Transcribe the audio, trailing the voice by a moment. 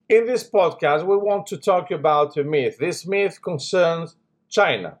In this podcast, we want to talk about a myth. This myth concerns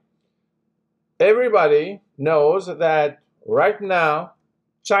China. Everybody knows that right now,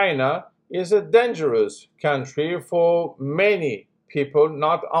 China is a dangerous country for many people,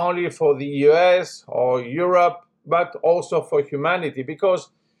 not only for the US or Europe, but also for humanity,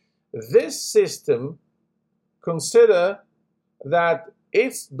 because this system considers that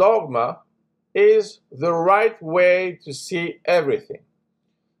its dogma is the right way to see everything.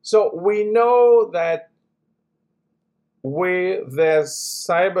 So we know that with their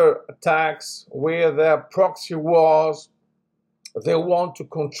cyber attacks, with their proxy wars, they want to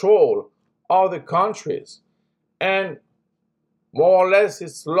control other countries. And more or less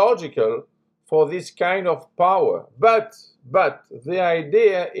it's logical for this kind of power. But the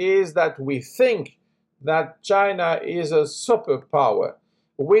idea is that we think that China is a superpower.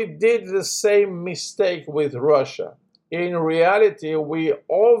 We did the same mistake with Russia. In reality, we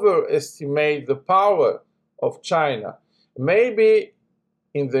overestimate the power of China. Maybe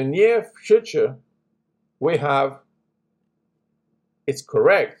in the near future, we have, it's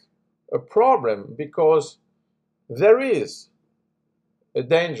correct, a problem because there is a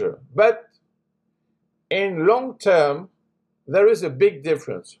danger. But in long term, there is a big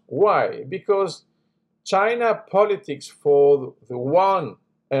difference. Why? Because China politics for the one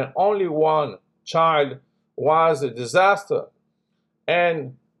and only one child was a disaster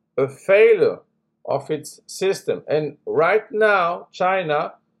and a failure of its system. And right now,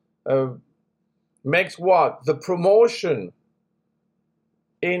 China makes what? The promotion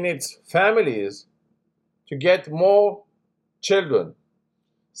in its families to get more children.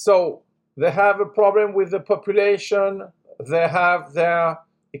 So they have a problem with the population, they have their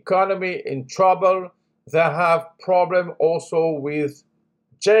economy in trouble, they have problem also with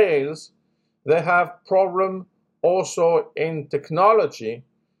jails, they have problem also in technology,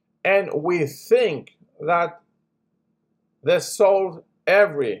 and we think that they solve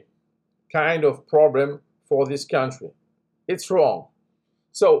every kind of problem for this country. It's wrong.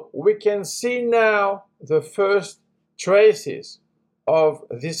 So we can see now the first traces of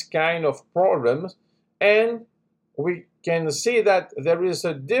this kind of problems, and we can see that there is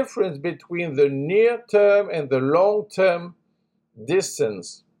a difference between the near term and the long term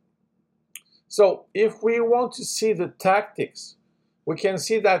distance. So if we want to see the tactics, we can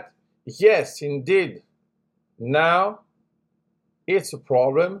see that yes, indeed, now it's a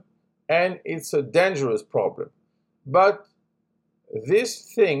problem and it's a dangerous problem. But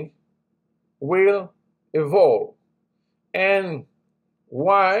this thing will evolve. And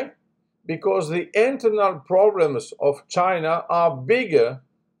why? Because the internal problems of China are bigger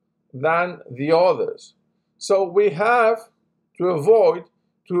than the others. So we have to avoid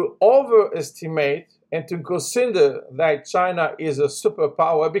to overestimate and to consider that China is a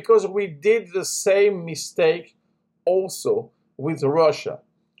superpower, because we did the same mistake also with Russia.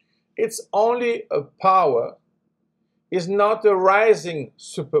 It's only a power, it's not a rising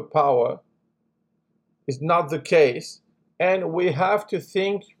superpower, it's not the case, and we have to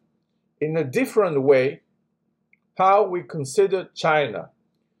think in a different way how we consider China.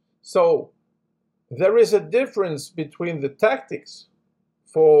 So there is a difference between the tactics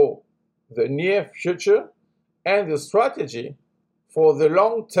for the near future and the strategy for the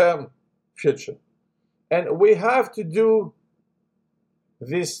long-term future. And we have to do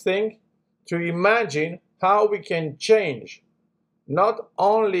this thing to imagine how we can change not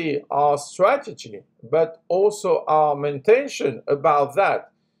only our strategy, but also our intention about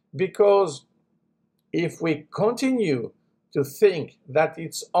that. Because if we continue to think that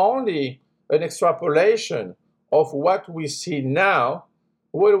it's only an extrapolation of what we see now,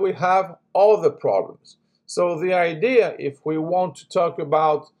 well, we have other problems. So the idea, if we want to talk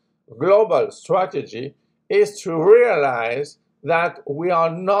about global strategy, is to realize that we are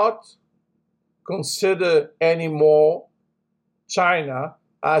not consider anymore China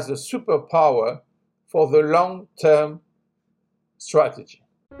as a superpower for the long-term strategy.